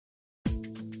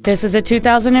This is a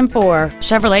 2004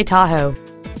 Chevrolet Tahoe.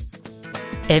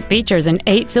 It features an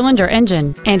 8-cylinder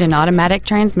engine and an automatic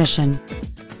transmission.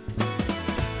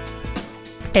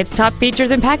 Its top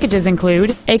features and packages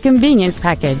include a convenience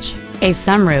package, a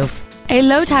sunroof, a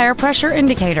low tire pressure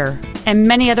indicator, and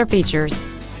many other features.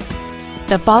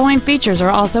 The following features are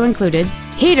also included: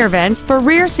 heater vents for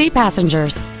rear seat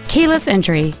passengers, keyless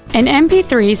entry, an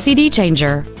MP3 CD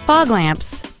changer, fog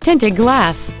lamps, tinted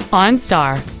glass,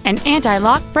 OnStar, an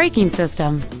anti-lock braking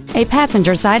system, a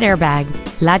passenger side airbag,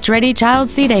 latch-ready child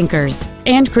seat anchors,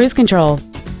 and cruise control.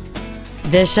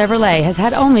 This Chevrolet has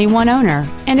had only one owner,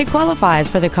 and it qualifies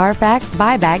for the Carfax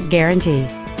buyback guarantee.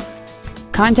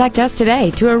 Contact us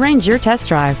today to arrange your test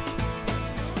drive.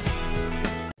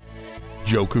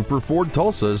 Joe Cooper Ford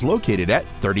Tulsa is located at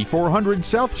 3400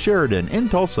 South Sheridan in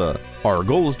Tulsa. Our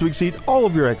goal is to exceed all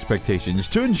of your expectations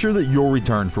to ensure that you'll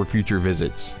return for future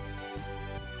visits.